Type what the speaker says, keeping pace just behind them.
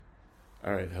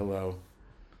All right, hello.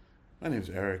 My name's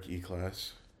Eric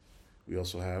E-Class. We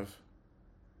also have...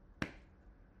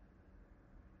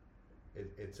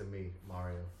 It's a me,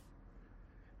 Mario.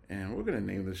 And we're going to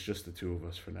name this just the two of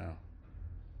us for now.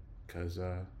 Because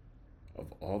of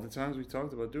all the times we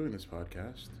talked about doing this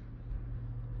podcast,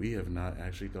 we have not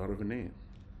actually thought of a name.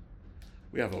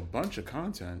 We have a bunch of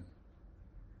content,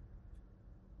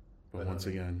 but once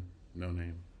again, no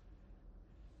name.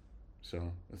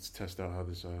 So let's test out how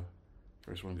this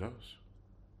first one goes.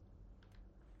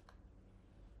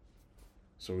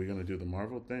 So we're going to do the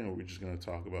Marvel thing, or we're just going to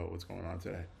talk about what's going on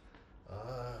today?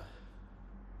 I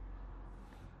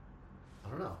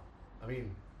don't know. I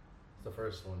mean, it's the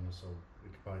first one, so we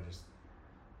could probably just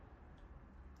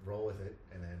roll with it,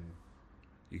 and then...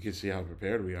 You can see how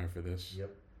prepared we are for this. Yep.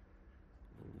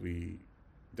 We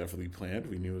definitely planned.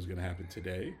 We knew it was going to happen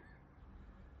today.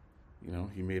 You know,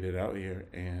 he made it out here,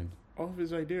 and all of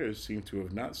his ideas seem to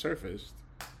have not surfaced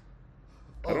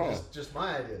at all. Just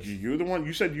my ideas. You're the one.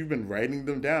 You said you've been writing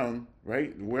them down,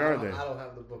 right? Where are they? I don't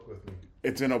have the book with me.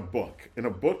 It's in a book. In a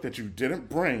book that you didn't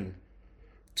bring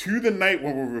to the night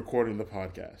when we're recording the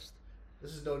podcast.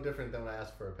 This is no different than when I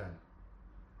asked for a pen,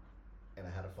 and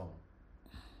I had a phone.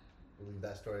 We'll leave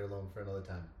that story alone for another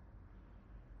time.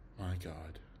 My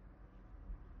God.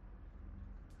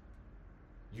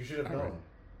 You should have known. Right.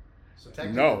 So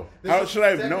technically, no. How should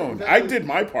I have known? I did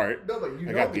my part. No, but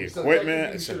I got the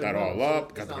equipment. I set that all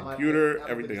up. Got the computer.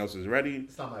 Everything else is ready.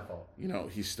 It's not my fault. You know,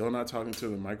 he's still not talking to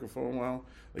the microphone well.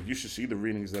 Like, you should see the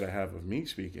readings that I have of me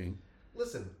speaking.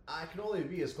 Listen, I can only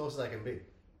be as close as I can be.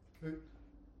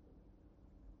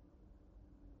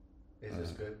 Is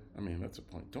this good? I mean, that's a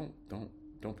point. Don't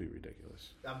be ridiculous.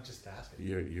 I'm just asking.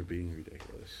 You're being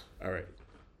ridiculous. All right.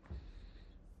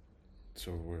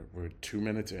 So we're 2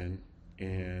 minutes in,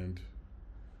 and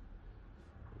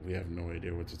we have no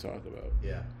idea what to talk about.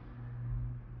 Yeah.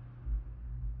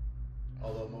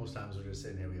 Although most times we're just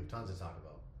sitting here, we have tons to talk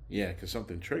about. Yeah, because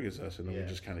something triggers us, and then we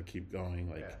just kind of keep going.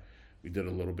 Like, we did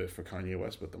a little bit for Kanye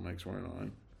West, but the mics weren't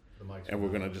on. And we're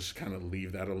going to just kind of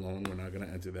leave that alone. We're not going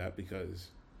to enter that because,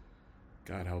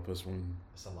 God help us when...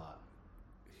 It's a lot.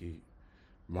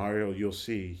 Mario, you'll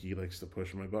see, he likes to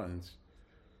push my buttons.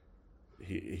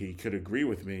 He could agree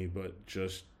with me, but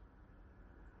just...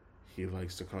 He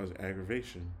likes to cause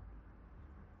aggravation.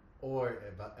 Or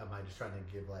am I just trying to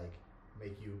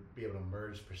make you be able to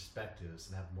merge perspectives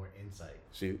and have more insight?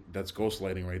 See, that's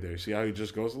gaslighting right there. See how he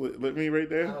just lit me right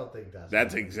there? I don't think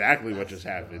that's exactly what just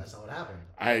happened. No, that's not what happened.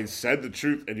 I said the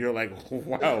truth, and you're like,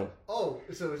 wow. Oh,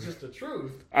 so it's just the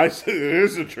truth? I said it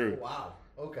is the truth. Wow.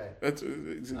 Okay. It's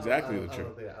exactly the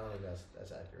truth. I don't think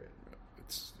that's accurate.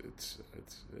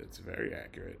 It's very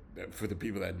accurate for the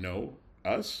people that know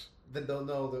us. Then they'll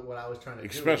know that what I was trying to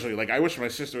Especially, like, I wish my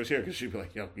sister was here because she'd be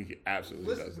like, yo, he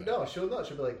absolutely does that. No, she'll know.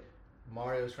 She'll be like,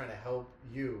 Mario's trying to help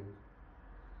you,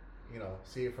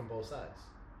 see it from both sides.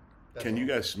 Can you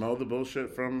guys smell the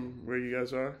bullshit from where you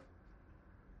guys are?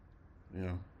 You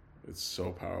know, it's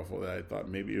so powerful that I thought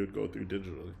maybe it would go through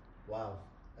digitally. Wow.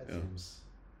 That seems...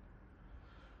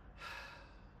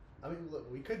 I mean, look,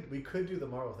 we could do the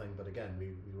Marvel thing, but again,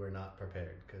 we were not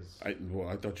prepared because...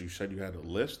 I thought you said you had a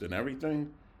list and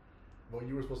everything. Well,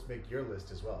 you were supposed to make your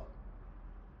list as well.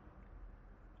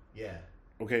 Yeah.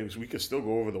 Okay, so we could still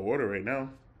go over the order right now.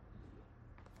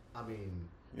 I mean,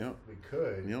 yeah, we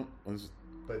could. Yeah,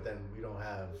 but then we'd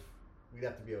have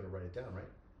to be able to write it down,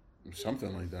 right?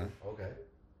 Something like that. Okay.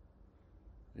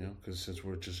 Yeah, because since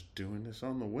we're just doing this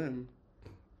on the whim,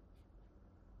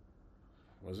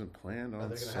 wasn't planned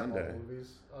on Sunday. Are they gonna have all movies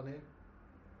on here?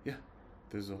 Yeah,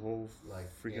 there's a whole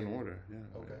freaking order. Yeah.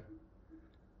 Okay. Right.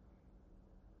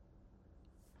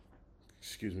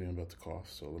 Excuse me, I'm about to cough,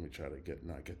 so let me try to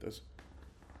not get this.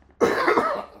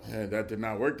 And that did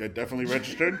not work. That definitely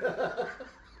registered.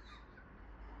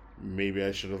 Maybe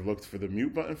I should have looked for the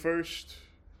mute button first.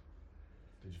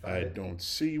 Did you find it? I don't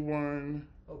see one.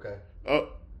 Okay. Oh.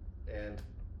 And?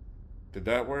 Did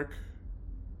that work?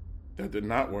 That did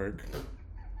not work.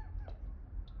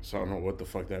 So I don't know what the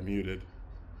fuck that muted.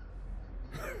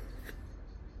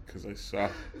 Because I saw...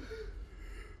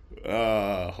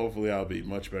 hopefully I'll be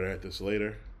much better at this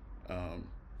later.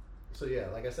 So yeah,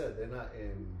 like I said, they're not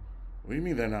in... What do you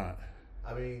mean they're not?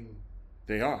 I mean...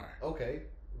 They are. Okay,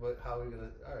 but how are we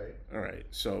gonna... Alright,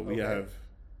 so we have...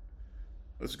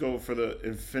 Let's go for the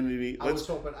Infinity... I was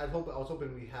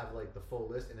hoping we have like the full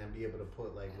list and then be able to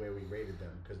put like where we rated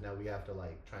them, because now we have to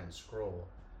like try and scroll.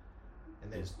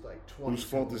 And there's like 20... Whose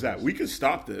fault is that? We could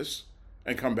stop this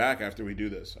and come back after we do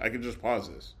this. I can just pause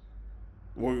this.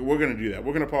 We're going to do that.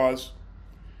 We're going to pause,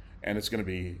 and it's going to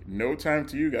be no time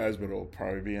to you guys, but it'll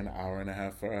probably be an hour and a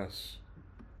half for us.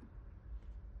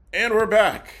 And we're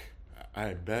back.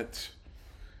 I bet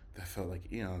that felt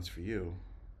like eons for you.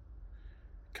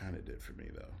 Kind of did for me,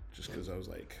 though. Just because I was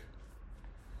like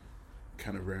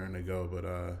kind of raring to go. But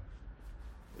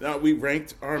now we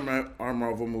ranked our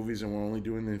Marvel movies, and we're only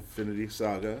doing the Infinity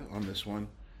Saga on this one.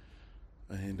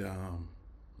 And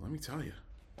let me tell you,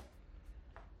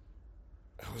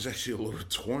 I was actually a little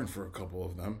torn for a couple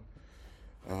of them.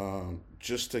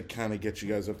 Just to kind of get you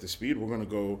guys up to speed, we're gonna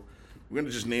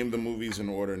just name the movies in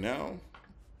order now.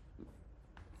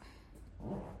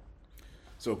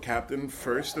 So Captain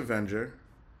First Avenger.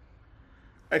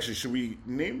 Actually, should we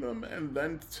name them and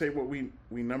then say what we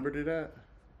numbered it at?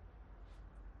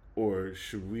 Or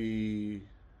should we...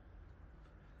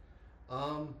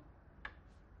 Yeah,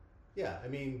 I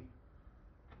mean...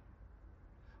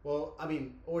 Well, I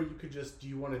mean, or you could just... Do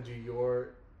you want to do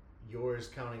yours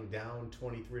counting down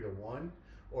 23 to 1?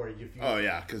 Or if you... Oh,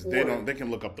 yeah, because they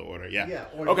can look up the order, yeah. Yeah,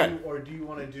 okay. Do you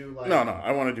want to do like... No,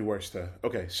 I want to do worst to...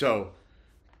 Okay, so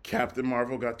Captain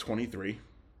Marvel got 23.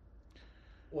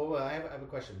 Well, I have a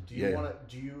question. Do you want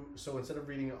to... So instead of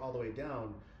reading it all the way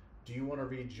down, do you want to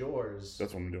read yours?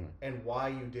 That's what I'm doing. And why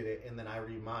you did it, and then I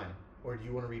read mine? Or do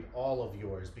you want to read all of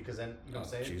yours? Because then, you know what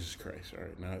I'm saying? Jesus Christ. All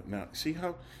right. Now, see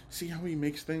how he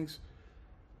makes things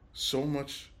so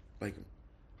much, like...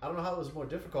 I don't know how it was more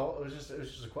difficult. It was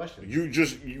just a question. You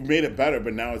made it better,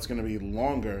 but now it's going to be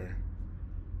longer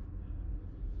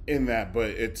in that, but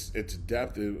it's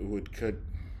depth. It could...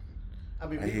 I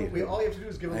mean, all you have to do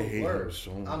is give a little blurb.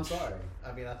 So much. I'm sorry.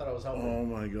 I mean, I thought I was helping. Oh,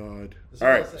 my God. All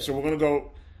right, so we're going to go...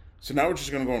 So now we're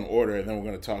just going to go in order, and then we're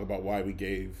going to talk about why we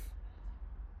gave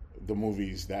the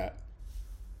movies that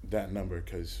number,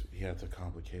 because he had to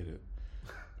complicate it.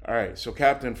 All right, so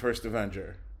Captain First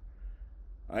Avenger.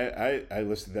 I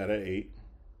listed that at 8.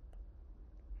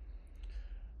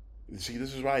 See,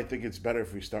 this is why I think it's better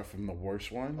if we start from the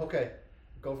worst one. Okay.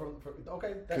 Go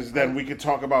okay. Because then we could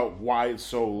talk about why it's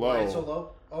so low. Why it's so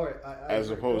low? All right. As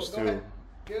opposed to... Ahead.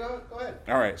 Go ahead.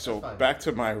 All right, so back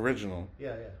to my original.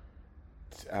 Yeah.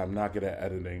 I'm not good at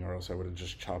editing, or else I would have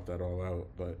just chopped that all out.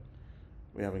 But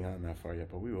we haven't gotten that far yet,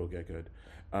 but we will get good.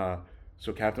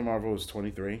 So Captain Marvel is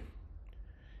 23.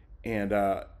 And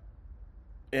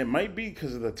it might be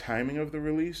because of the timing of the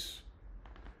release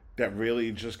that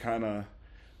really just kind of...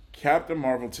 Captain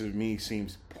Marvel, to me,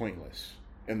 seems pointless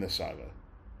in the saga.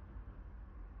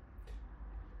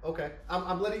 Okay,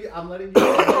 I'm letting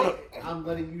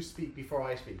you speak before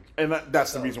I speak, and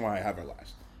that's the reason why I have her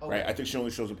last. Okay. Right? I think she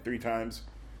only shows up 3 times,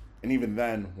 and even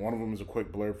then, one of them is a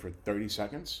quick blurb for 30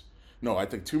 seconds. No, I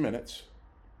think 2 minutes,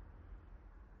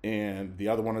 and the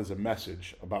other one is a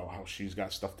message about how she's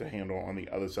got stuff to handle on the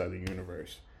other side of the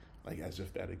universe, like as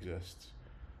if that exists.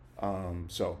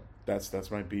 So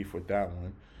that's my beef with that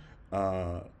one.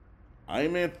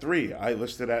 Iron Man 3, I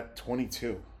listed at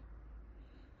 22.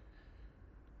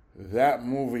 That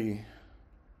movie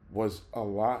was a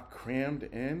lot crammed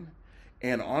in,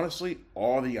 and honestly,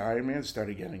 all the Iron Man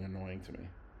started getting annoying to me.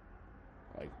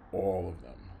 Like, all of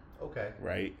them. Okay.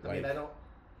 Right? I mean, I don't...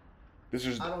 This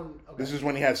is okay. This is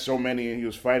when he had so many and he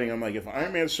was fighting. I'm like, if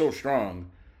Iron Man's so strong,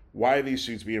 why are these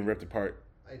suits being ripped apart?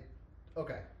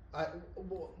 Okay.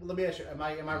 Let me ask you: Am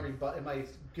I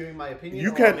giving my opinion?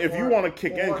 You can, if you want to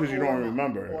kick in because you don't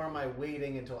remember. Or am I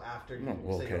waiting until after you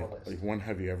say your list? Like, when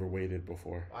have you ever waited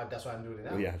before? That's why I'm doing it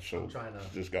now. Well, yeah, so I'm trying to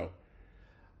just go.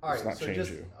 All right, Let's not change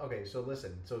you. Okay, so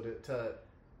listen. So to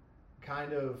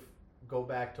kind of go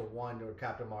back to one or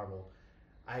Captain Marvel,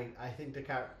 I think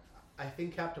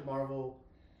Captain Marvel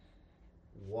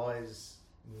was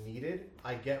needed.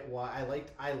 I get why.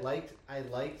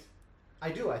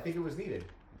 I do. I think it was needed.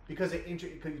 Because the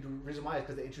reason why is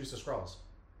because they introduced the Skrulls,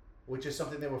 which is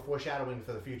something they were foreshadowing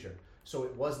for the future. So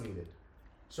it was needed.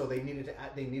 So they needed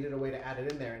a way to add it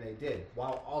in there, and they did,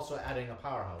 while also adding a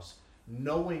powerhouse.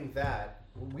 Knowing that,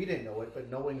 we didn't know it, but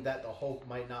knowing that the Hulk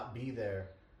might not be there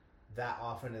that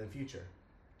often in the future.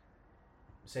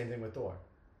 Same thing with Thor.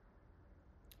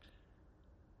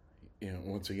 You know,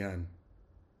 once again,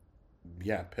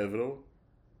 yeah, pivotal,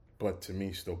 but to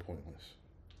me, still pointless.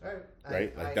 All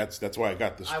right? That's why I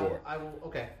got the score. I will.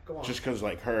 Okay, go on. Just because,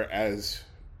 like, her as...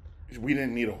 We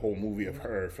didn't need a whole movie of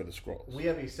her for the Skrulls. We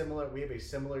have a similar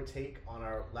take on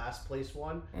our last place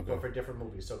one, but for different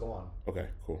movies. So go on. Okay,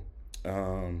 cool.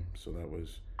 So that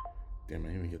was... Damn, I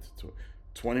didn't even get to...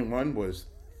 21 was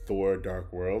Thor: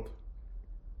 Dark World.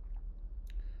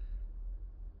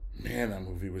 Man, that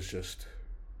movie was just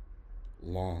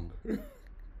long. It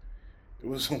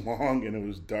was long and it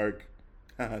was dark.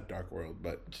 Dark World,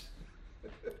 but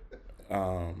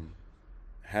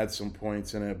had some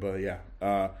points in it, but yeah.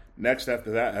 Next after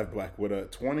that, I have Black Widow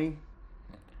at 20.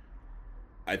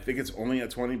 I think it's only at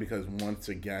 20 because once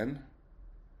again,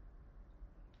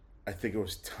 I think it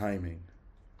was timing.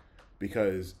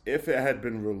 Because if it had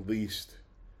been released,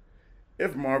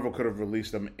 if Marvel could have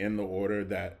released them in the order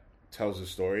that tells the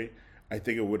story, I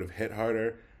think it would have hit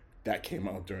harder. That came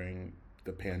out during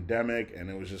the pandemic, and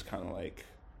it was just kind of like...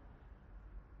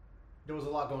 There was a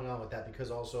lot going on with that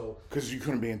because you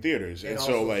couldn't be in theaters. And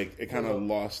so, like, it kind of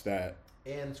lost that...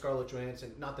 And Scarlett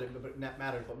Johansson, not that it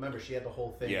matters, but remember, she had the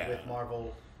whole thing with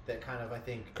Marvel that kind of, I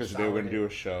think... Because they were going to do a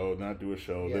show, not do a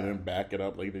show. Yeah. They didn't back it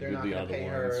up like they did the other ones. They're not going to pay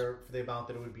her for the amount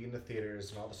that it would be in the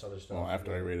theaters and all this other stuff. Well,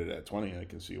 after I rated it at 20, I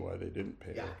can see why they didn't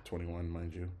pay her. 21,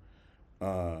 mind you. 20,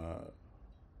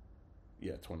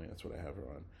 that's what I have her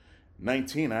on.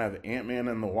 19, I have Ant-Man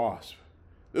and the Wasp.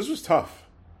 This was tough.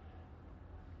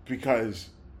 Because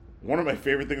one of my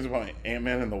favorite things about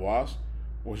Ant-Man and the Wasp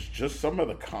was just some of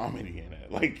the comedy in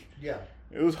it. Like,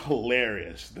 it was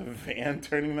hilarious. The van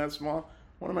turning that small,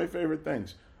 one of my favorite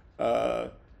things.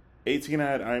 18, I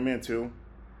had Iron Man 2.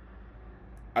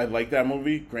 I like that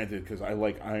movie, granted, because I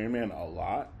like Iron Man a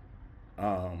lot.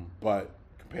 But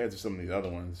compared to some of these other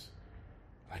ones,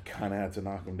 I kind of had to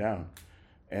knock them down.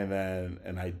 And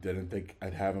I didn't think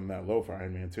I'd have him that low for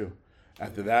Iron Man 2.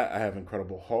 After that, I have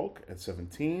Incredible Hulk at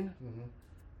 17.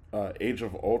 Age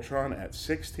of Ultron at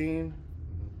 16.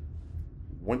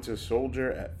 Winter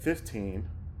Soldier at 15.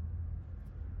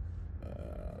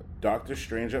 Doctor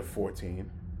Strange at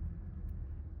 14.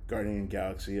 Guardian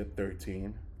Galaxy at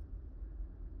 13.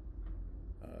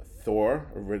 Thor,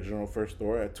 original first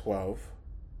Thor at 12.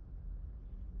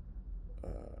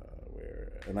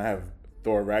 And I have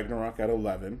Thor Ragnarok at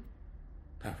 11.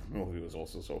 That movie was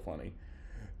also so funny.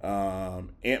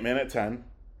 Ant-Man at 10.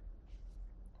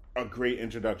 A great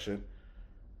introduction.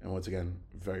 And once again,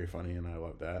 very funny, and I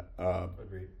love that.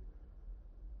 Agreed.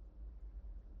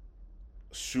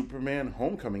 Superman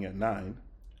Homecoming at 9.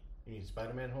 You mean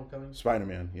Spider-Man Homecoming?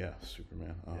 Spider-Man, yeah.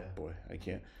 Superman. Oh, boy. I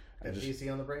can't. Got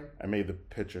DC on the brain? I made the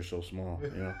picture so small,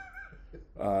 you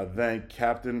know. Then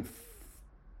Captain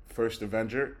First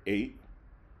Avenger, 8.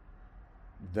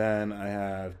 Then I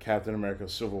have Captain America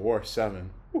Civil War, 7.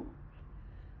 Whew.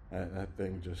 That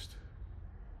thing just...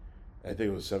 I think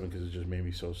it was 7 because it just made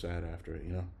me so sad after it,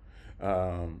 you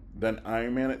know. Then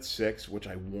Iron Man at 6, which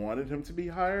I wanted him to be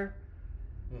higher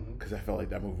because I felt like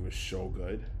that movie was so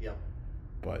good. Yep.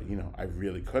 But, you know, I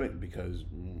really couldn't because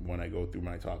when I go through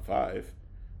my top 5,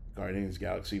 Guardians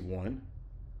Galaxy 1,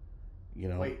 you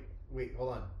know. Wait,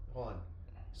 hold on.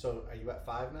 So are you at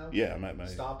 5 now? Yeah, I'm at my...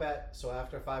 So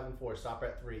after 5 and 4, stop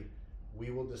at 3.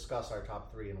 We will discuss our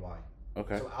top 3 and why.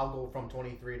 Okay. So I'll go from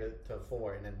 23 to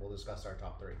 4, and then we'll discuss our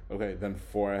top 3. Okay, then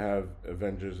 4 I have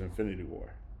Avengers Infinity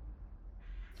War.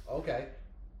 Okay.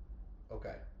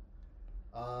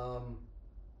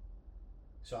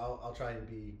 So I'll try and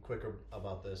be quicker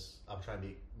about this. I'll try and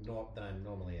be than I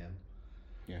normally am.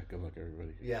 Yeah, good luck,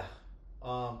 everybody. Yeah.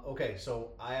 Okay,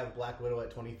 so I have Black Widow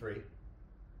at 23.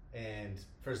 And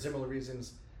for similar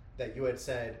reasons that you had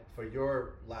said for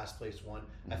your last place one,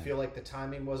 I feel like the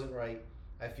timing wasn't right.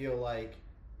 I feel like,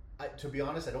 to be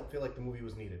honest, I don't feel like the movie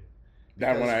was needed.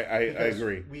 That one, I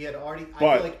agree. We had already.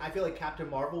 I feel like Captain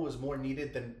Marvel was more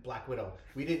needed than Black Widow.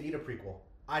 We didn't need a prequel.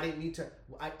 I didn't need to.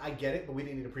 I get it, but we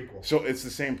didn't need a prequel. So it's the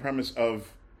same premise of,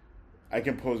 I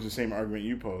can pose the same argument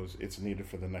you pose. It's needed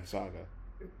for the next saga.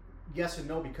 Yes and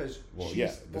no, because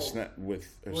here's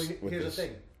the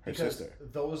thing. Her sister.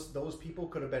 Those people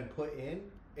could have been put in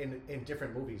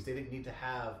different movies. They didn't need to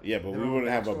have. Yeah, but we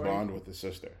wouldn't have a bond with the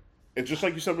sister. It's just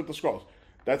like you said with the Skrulls.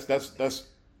 That's the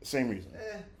same reason.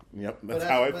 Yep, that's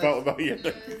how I felt about you.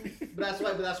 But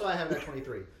that's why I have it at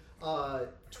 23.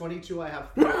 22, I have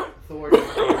Thor.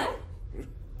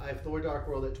 I have Thor: Dark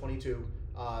World at 22.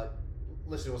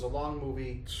 Listen, it was a long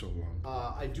movie. So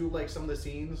long. I do like some of the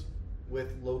scenes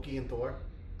with Loki and Thor.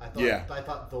 I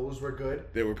thought those were good.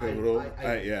 They were pivotal.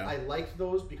 I liked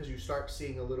those because you start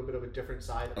seeing a little bit of a different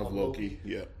side of Loki.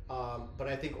 Yeah. But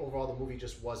I think overall the movie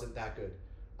just wasn't that good.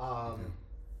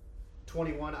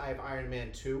 21, I have Iron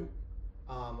Man 2.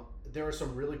 There were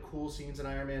some really cool scenes in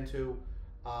Iron Man 2.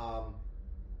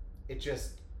 It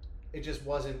just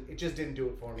wasn't. It just didn't do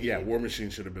it for me. Yeah, War Machine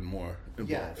should have been more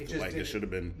involved. Yeah, it should have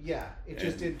been. Yeah, it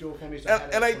just didn't do it for me. So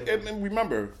and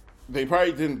remember, they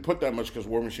probably didn't put that much because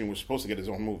War Machine was supposed to get his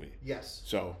own movie. Yes.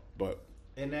 So, but.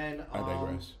 And then I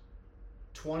digress.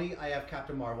 20, I have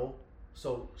Captain Marvel.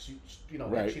 So she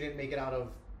didn't make it out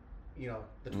of,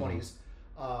 the 20s.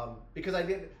 Because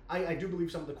I do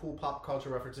believe some of the cool pop culture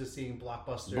references, seeing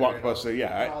Blockbuster.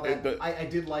 I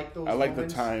did like those. I like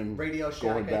moments. the time Radio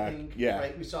Shack, back. I think. Yeah,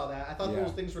 right. We saw that. I thought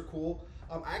those things were cool.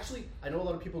 I know a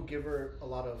lot of people give her a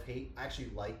lot of hate. I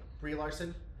actually like Brie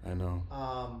Larson. I know.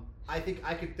 I think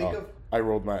I could think of. I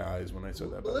rolled my eyes when I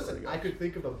said that. But listen, I could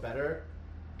think of a better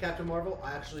Captain Marvel.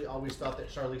 I actually always thought that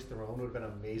Charlize Theron would have been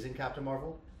amazing Captain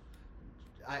Marvel.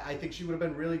 I think she would have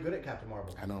been really good at Captain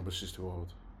Marvel. I know, but she's too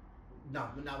old. No,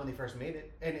 not when they first made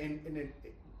it. And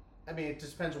I mean, it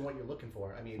just depends on what you're looking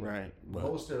for. I mean, right.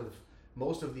 Most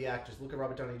of the actors. Look at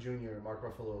Robert Downey Jr., Mark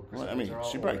Ruffalo. Well, I mean,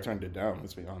 she probably turned it down.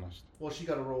 Let's be honest. Well, she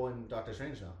got a role in Doctor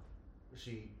Strange now.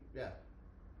 Yeah.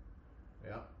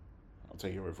 I'll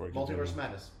take your word for it. Multiverse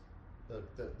Madness,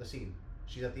 the scene.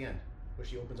 She's at the end where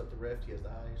she opens up the rift. He has the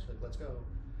eye. She's like, "Let's go."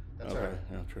 That's her.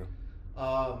 Yeah, true.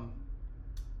 So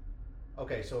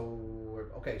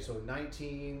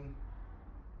 19.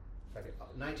 Okay,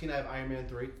 19. I have Iron Man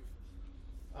 3.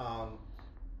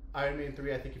 Iron Man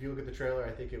 3. I think if you look at the trailer,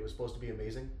 I think it was supposed to be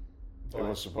amazing. It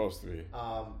was supposed to be.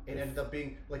 It ended up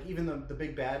being like even the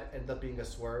big bad ended up being a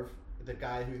swerve. The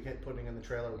guy who kept putting in the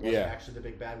trailer wasn't actually the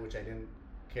big bad, which I didn't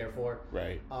care for.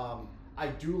 Right. I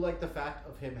do like the fact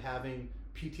of him having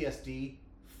PTSD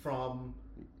from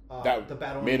the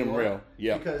battle. Made him real.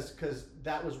 Yeah. Because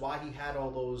that was why he had all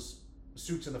those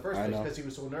suits in the first place, because he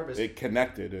was so nervous. It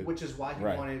connected. Which is why he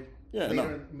wanted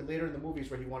later in the movies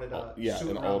where he wanted a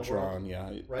suit an around Ultron. The world,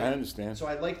 Yeah, right? I understand. So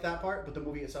I like that part, but the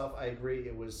movie itself, I agree,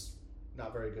 it was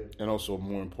not very good. And also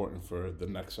more important for the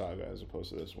next saga as opposed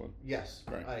to this one. Yes,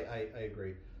 right. I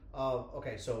agree.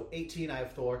 Okay, so 18, I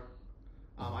have Thor.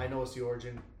 I know it's the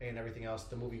origin and everything else.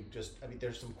 The movie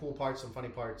there's some cool parts, some funny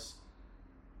parts.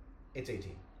 It's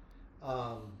 18.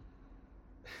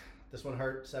 This one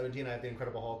hurt. 17, I have The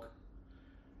Incredible Hulk.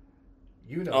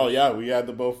 You know. Oh yeah, we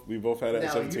both had it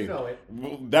at 17. You know it.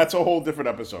 That's a whole different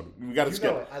episode. We got to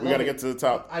skip. We got to get to the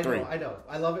top three. I know.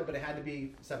 I love it, but it had to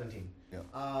be 17. Yeah.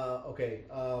 Okay.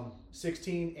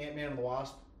 16, Ant-Man and the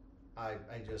Wasp.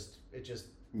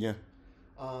 Yeah.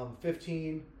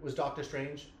 15 was Doctor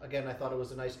Strange. Again, I thought it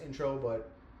was a nice intro,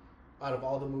 but out of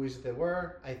all the movies that there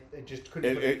were, I just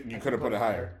couldn't. You could have put it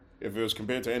higher if it was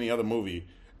compared to any other movie.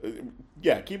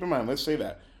 Keep in mind. Let's say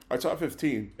that our top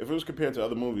 15. If it was compared to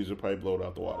other movies, it would probably blow it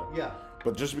out the water. Yeah.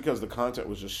 But just because the content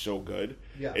was just so good,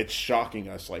 it's shocking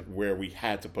us like where we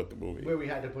had to put the movie. Where we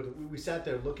had to put it. We sat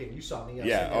there looking. You saw me. It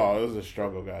was a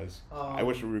struggle, guys. I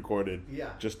wish we recorded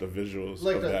just the visuals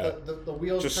like of that. The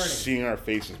wheels just turning. Seeing our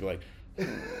faces, be like. You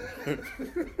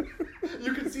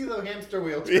can see the hamster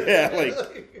wheel. Yeah, like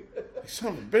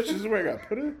son of a bitch, this is where I got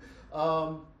put it.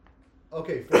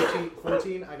 Okay,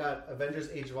 14. I got Avengers: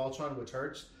 Age of Ultron, which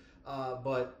hurts.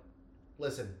 But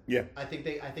listen, I think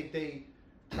they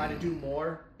tried to do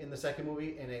more in the second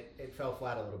movie, and it fell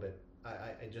flat a little bit.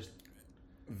 I just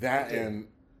that and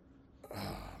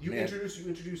you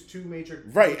introduced two major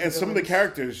and villains. Some of the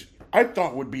characters I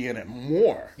thought would be in it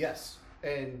more. Yes,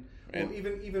 and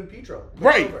even Pietro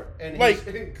over, and like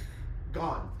he's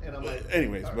gone, and I'm like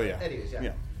anyways, but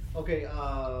yeah. Okay,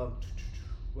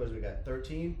 what do we got?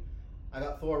 13. I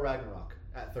got Thor Ragnarok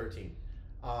at 13.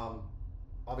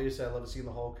 Obviously, I love seeing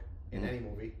the Hulk in any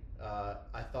movie.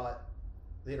 I thought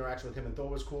the interaction with him and Thor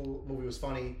was cool. The movie was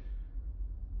funny.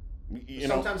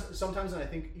 Sometimes, and I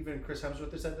think even Chris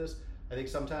Hemsworth has said this. I think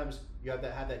sometimes you have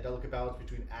that delicate balance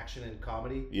between action and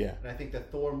comedy. Yeah. And I think the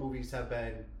Thor movies have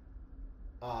been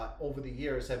over the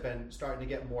years starting to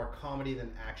get more comedy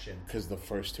than action. Because the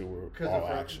first two were all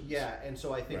action. Yeah, and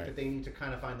so I think that they need to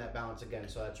kind of find that balance again.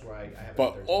 So that's where I have.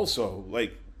 But also,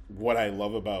 like what I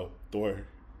love about Thor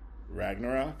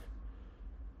Ragnarok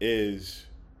is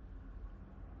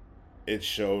it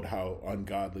showed how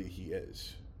ungodly he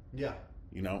is. Yeah.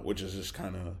 Which is just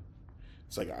kind of,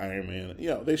 it's like Iron Man.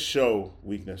 They show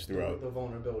weakness throughout. The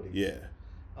vulnerability. Yeah.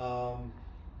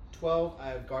 12, I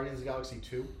have Guardians of the Galaxy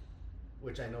 2,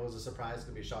 which I know is a surprise. It's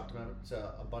going to be a shock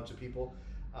to a bunch of people.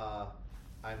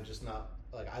 I'm just not,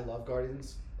 I love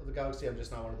Guardians of the Galaxy. I'm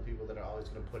just not one of the people that are always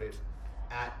going to put it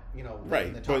at,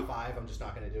 in the top 5. I'm just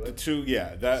not going to do it. The 2,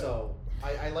 So,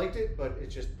 I liked it, but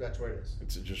it's just, that's where it is.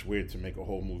 It's just weird to make a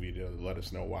whole movie to let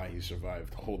us know why he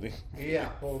survived holding. Yeah,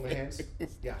 holding the hands.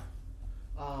 Yeah.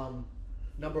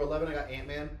 Number 11, I got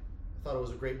Ant-Man. I thought it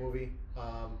was a great movie.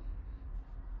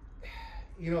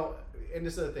 And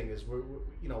this other thing is,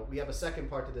 we have a second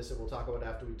part to this that we'll talk about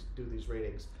after we do these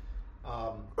ratings.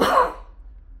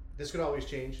 This could always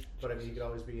change, but I mean, he could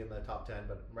always be in the top 10.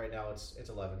 But right now, it's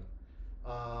 11.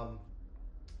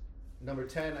 Number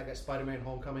 10, I got Spider-Man: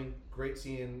 Homecoming. Great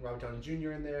seeing Robert Downey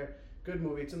Jr. in there. Good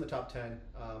movie. It's in the top 10.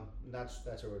 That's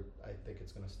where I think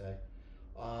it's going to stay.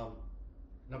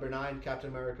 Number 9, Captain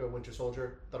America: Winter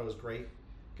Soldier. Thought it was great.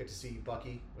 Get to see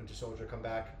Bucky, Winter Soldier, come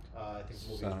back. I think the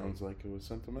movie sounds like it was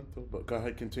sentimental, but go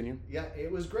ahead, continue. Yeah,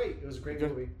 it was great. It was a great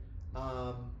movie.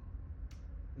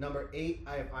 Number 8,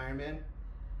 I have Iron Man.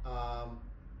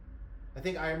 I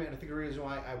think Iron Man. I think the reason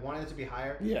why I wanted it to be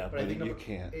higher. Yeah, but I think you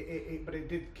can't. But it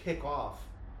did kick off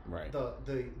Right.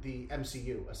 the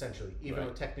MCU essentially, even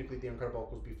though technically the Incredible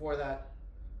Hulk was before that.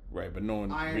 Right, but no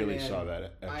one really saw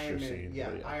that extra scene. Yeah,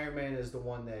 Iron Man is the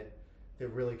one that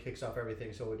really kicks off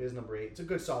everything. So it is number 8. It's a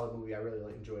good, solid movie. I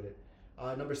really enjoyed it.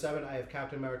 Number 7, I have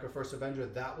Captain America: First Avenger.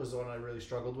 That was the one I really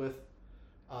struggled with,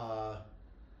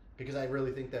 because I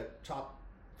really think that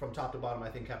from top to bottom, I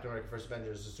think Captain America: First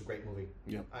Avenger is just a great movie.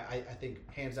 Yep. I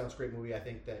think hands down it's a great movie. I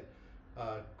think that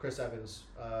Chris Evans,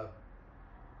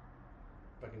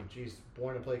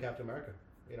 born to play Captain America.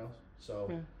 You know,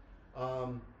 so. Yeah.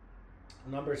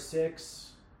 Number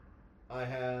 6, I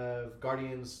have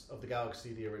Guardians of the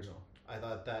Galaxy, the original. I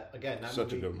thought that, again, that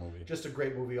such a good movie. Just a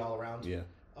great movie all around. Yeah.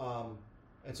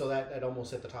 And so that almost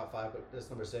hit the top 5, but that's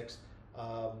number 6.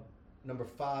 Number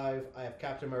 5, I have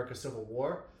Captain America: Civil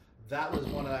War. That was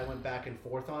one that I went back and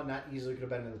forth on. Not easily could have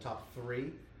been in the top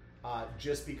 3,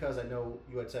 just because I know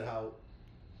you had said how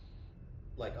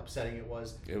upsetting it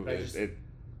was. It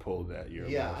pulled at your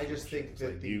emotions. I just think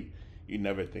that you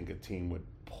never think a team would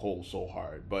pull so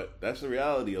hard, but that's the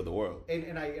reality of the world.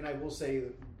 And I will say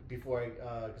before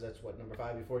because that's what number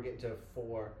 5. Before we get into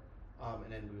 4,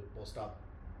 and then we'll stop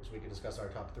so we can discuss our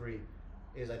top 3.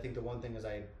 Is I think the one thing, as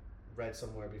I read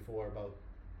somewhere before about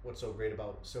what's so great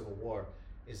about Civil War,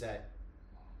 is that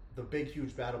the big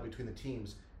huge battle between the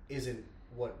teams isn't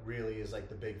what really is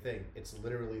the big thing. It's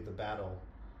literally the battle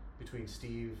between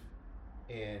Steve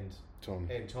and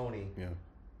Tony. Yeah.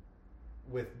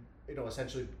 With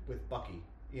essentially with Bucky.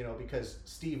 Because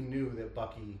Steve knew that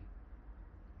Bucky.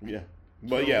 Yeah,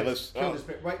 but let's.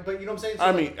 Right, but you know what I'm saying. So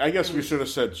I mean, I guess we should have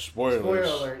said spoilers. Spoiler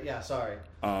alert! Yeah, sorry.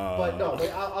 But no,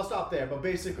 I'll stop there. But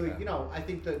basically, I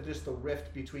think that just the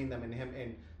rift between them and him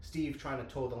and Steve trying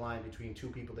to toe the line between two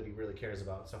people that he really cares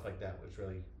about, stuff like that, was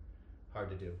really hard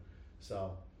to do.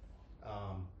 So,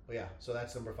 but yeah, so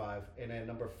that's number 5, and then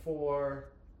number 4,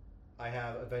 I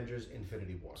have Avengers: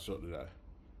 Infinity War. So did I.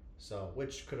 So,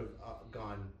 which could have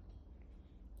gone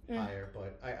higher,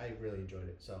 but I really enjoyed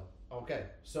it. So, okay.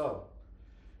 So,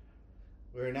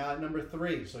 we're now at number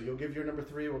 3. So, you'll give your number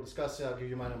 3. We'll discuss it. I'll give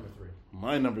you my number 3.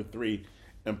 My number 3.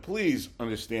 And please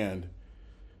understand,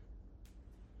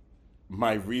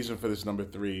 my reason for this number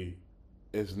 3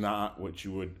 is not what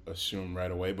you would assume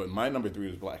right away. But my number 3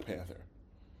 was Black Panther.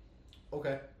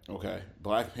 Okay.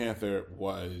 Black Panther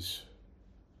was,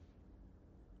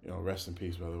 rest in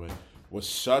peace, by the way, was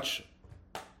such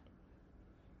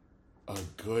a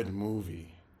good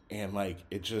movie. And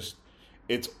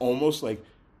it's almost like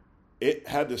it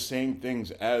had the same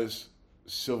things as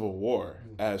Civil War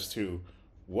as to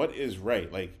what is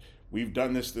right. We've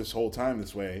done this whole time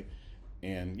this way,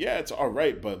 and yeah, it's all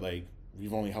right, but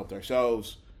we've only helped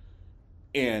ourselves.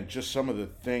 And just some of the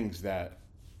things that,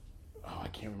 I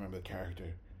can't remember the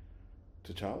character.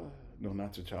 T'Challa? No,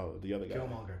 not T'Challa. The other guy.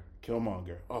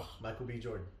 Killmonger. Oh, Michael B.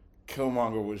 Jordan.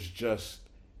 Killmonger was just,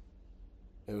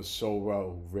 it was so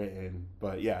well written.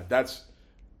 But yeah,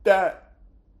 the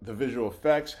visual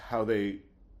effects, how they,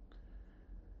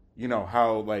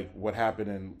 how what happened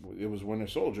in, it was Winter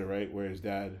Soldier, right? Where his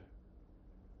dad,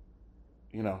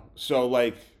 so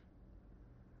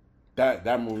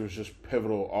that movie was just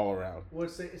pivotal all around. Well,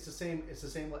 it's the same.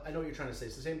 I know what you're trying to say.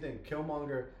 It's the same thing.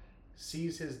 Killmonger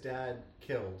sees his dad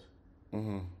killed,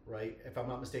 right? If I'm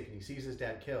not mistaken, he sees his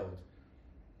dad killed,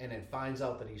 and then finds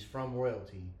out that he's from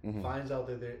royalty. Finds out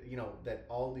that that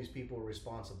all these people were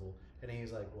responsible, and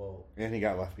he's like, well, and he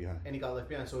got left behind.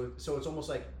 So it's almost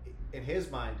like in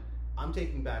his mind, I'm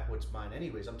taking back what's mine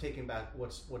anyways. I'm taking back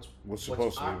what's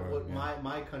supposed to be mine.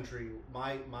 My country,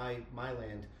 my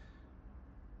land.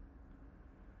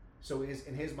 So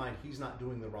in his mind, he's not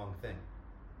doing the wrong thing.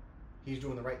 He's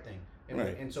doing the right thing. And,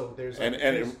 right. And so there's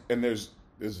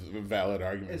there's a valid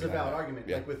argument. It's a valid argument.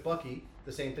 Yeah. With Bucky,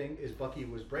 the same thing is Bucky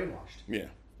was brainwashed. Yeah.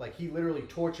 He literally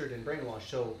tortured and brainwashed.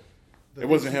 So it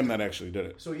wasn't him that actually did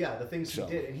it. So yeah, the things he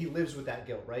did, and he lives with that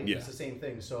guilt, right? Yeah. It's the same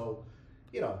thing. So,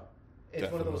 it's Definitely.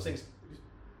 one of those things.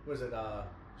 What is it?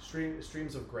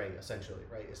 Streams of gray, essentially,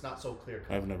 right? It's not so clear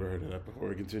cut. I've never heard of that before.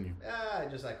 We continue. I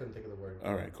couldn't think of the word.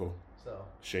 All right, cool. So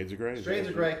Shades of Grey. Shades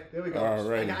of Grey. There we go. All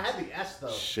right. I had the S though.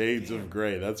 Shades of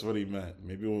Grey. That's what he meant.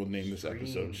 Maybe we'll name this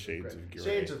episode Shades of Grey.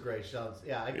 Shades of Grey.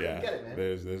 Yeah, I couldn't get it, man.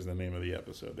 There's the name of the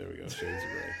episode. There we go. Shades of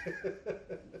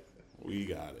Grey. We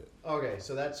got it. Okay,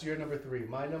 so that's your number 3.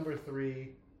 My number 3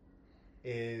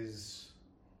 is,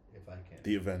 if I can.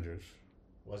 The Avengers.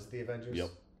 Was it The Avengers? Yep.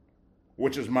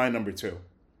 Which is my number 2.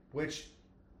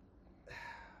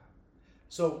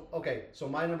 So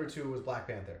my number 2 was Black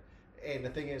Panther. And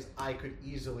the thing is, I could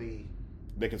easily...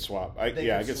 They could swap. I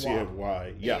could see it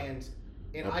why. Yeah. And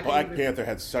And But Black Panther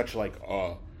had such like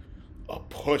a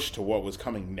push to what was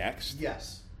coming next.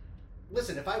 Yes.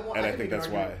 Listen, if I want, and I think that's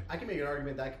why I can make an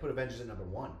argument that I could put Avengers at number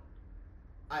 1.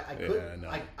 I could. Yeah, no,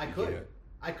 I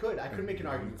could. I could make an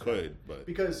argument. You could, but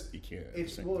because you can't.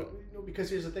 It's because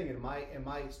here's the thing. In my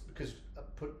because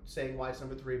saying why it's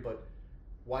number 3, but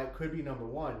why it could be number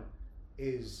 1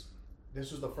 is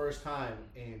this was the first time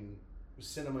in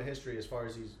cinema history, as far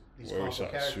as these comic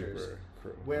characters,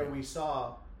 where we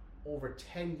saw over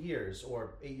 10 years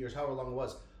or 8 years, however long it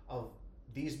was, of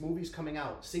these movies coming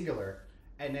out singular,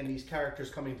 and then these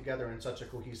characters coming together in such a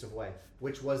cohesive way,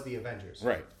 which was the Avengers.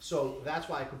 Right. So that's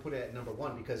why I could put it at number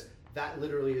 1, because that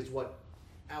literally is what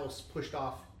else pushed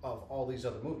off of all these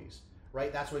other movies.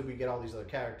 Right? That's why we get all these other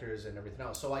characters and everything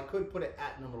else. So I could put it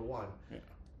at number 1,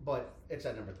 but it's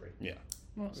at number 3. Yeah.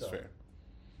 Well, that's fair.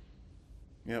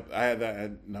 Yep, I had that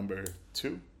at number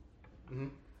 2. Mm-hmm.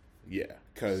 Yeah,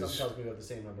 because sometimes we have the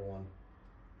same number 1.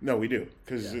 No, we do,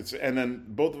 because it's, and then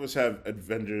both of us have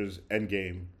Avengers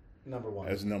Endgame number 1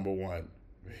 as number 1,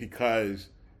 because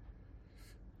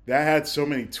that had so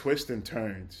many twists and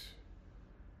turns,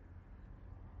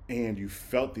 and you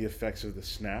felt the effects of the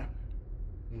snap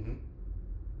in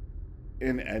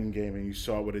Endgame, and you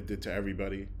saw what it did to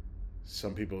everybody.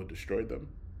 Some people destroyed them,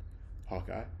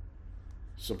 Hawkeye.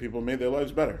 Some people made their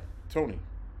lives better, Tony.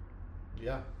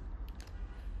 Yeah.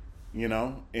 You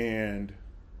know, and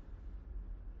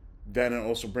then it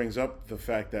also brings up the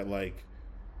fact that, like,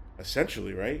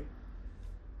 essentially, right,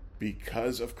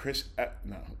 because of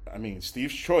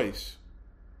Steve's choice,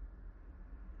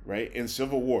 right, in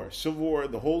Civil War,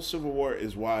 the whole Civil War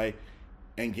is why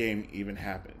Endgame even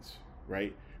happens,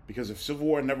 right? Because if Civil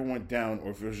War never went down,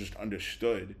 or if it was just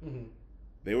understood,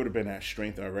 they would have been at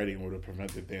strength already and would have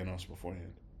prevented Thanos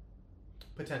beforehand.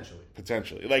 Potentially.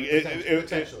 Like,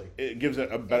 it gives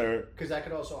it a better... Because I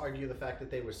could also argue the fact that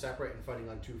they were separate and fighting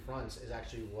on 2 fronts is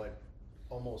actually what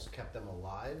almost kept them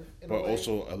alive, but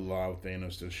also allowed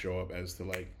Thanos to show up as to,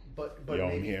 like,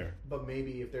 I'm here. But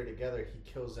maybe if they're together,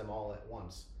 he kills them all at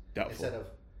once. Doubtful. Instead of...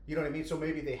 You know what I mean? So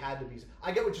maybe they had to be...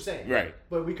 I get what you're saying. Right.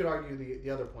 But we could argue the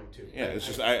other point, too. Yeah, it's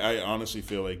just... I honestly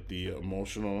feel like the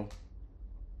emotional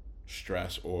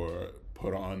stress or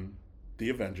put on the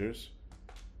Avengers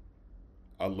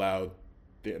allowed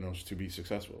Thanos to be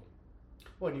successful.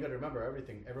 Well, and you got to remember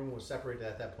everyone was separated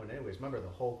at that point anyways. Remember, the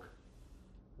Hulk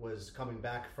was coming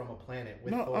back from a planet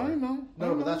with Thor. I know.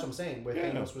 But that's what I'm saying. Where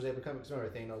Thanos was able to come...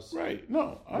 Remember, Thanos... Right.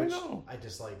 No, I know. I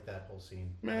dislike that whole scene.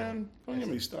 Man, don't get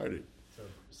me started.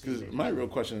 Because my real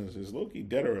question is Loki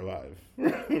dead or alive?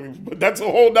 But that's a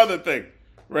whole nother thing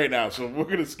right now, so we're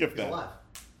going to skip that. He's alive.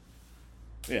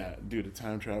 Yeah, due to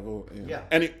time travel. And yeah.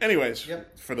 Anyways,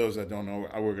 for those that don't know,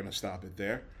 we're going to stop it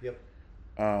there. Yep.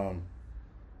 All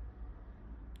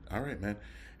right, man.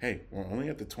 Hey, we're only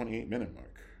at the 28-minute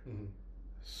mark. Mm-hmm.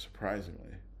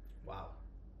 Surprisingly. Wow.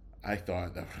 I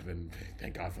thought that would have been,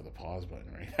 thank God for the pause button,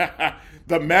 right?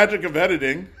 The magic of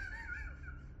editing.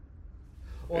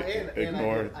 Well,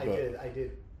 and I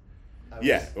did.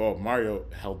 Well, Mario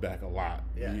held back a lot.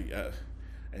 Yeah.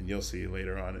 And you'll see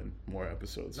later on in more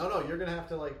episodes. No, you're gonna have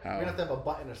to you're gonna have to have a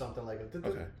button or something like it.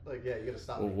 Okay. You gotta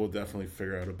stop. We'll definitely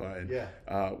figure out a button. Yeah.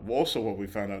 Also, what we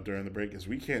found out during the break is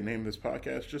we can't name this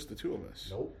podcast just the 2 of us.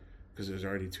 Nope. Because there's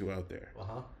already 2 out there.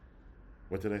 Uh-huh.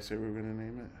 What did I say we were gonna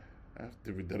name it?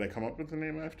 Did I come up with the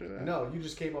name after that? No, you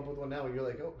just came up with one now. You're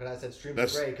like, oh, because I said Streams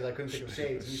of Grey because I couldn't think of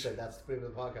shades. You said that's the name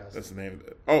of the podcast. That's the name of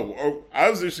it. Oh, I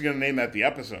was just going to name that the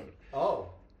episode. Oh,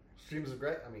 Streams of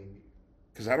Grey? I mean...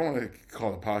 Because I don't want to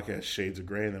call the podcast Shades of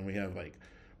Grey and then we have, like,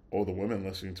 all the women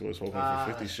listening to us hoping for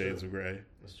 50 Shades of Grey.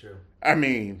 That's true. I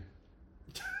mean,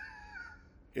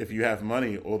 if you have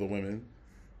money, all the women...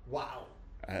 Wow.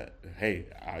 Hey,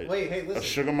 listen. A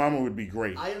sugar mama would be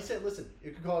great. I understand. Listen,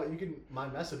 you can my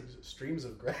mess up Streams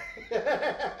of Grey. You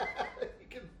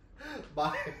can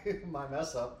my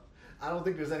mess up. I don't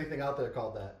think there's anything out there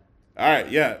called that. All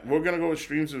right, yeah, we're gonna go with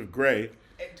Streams of Grey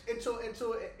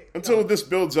until this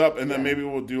builds up, and then maybe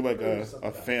we'll do like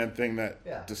a fan thing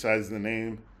that decides the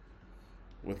name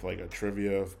with like a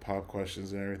trivia of pop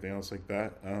questions and everything else like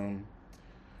that. All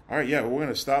right, yeah, we're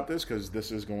gonna stop this because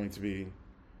this is going to be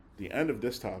the end of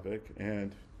this topic,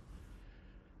 and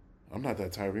I'm not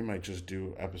that tired. We might just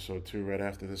do episode 2 right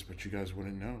after this, but you guys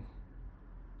wouldn't know.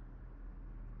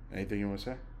 Anything you want to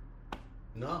say?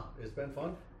 No, it's been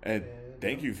fun. And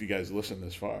thank you if you guys listened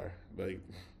this far. Like,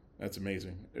 that's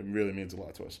amazing. It really means a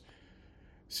lot to us.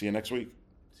 See you next week.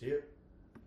 See you.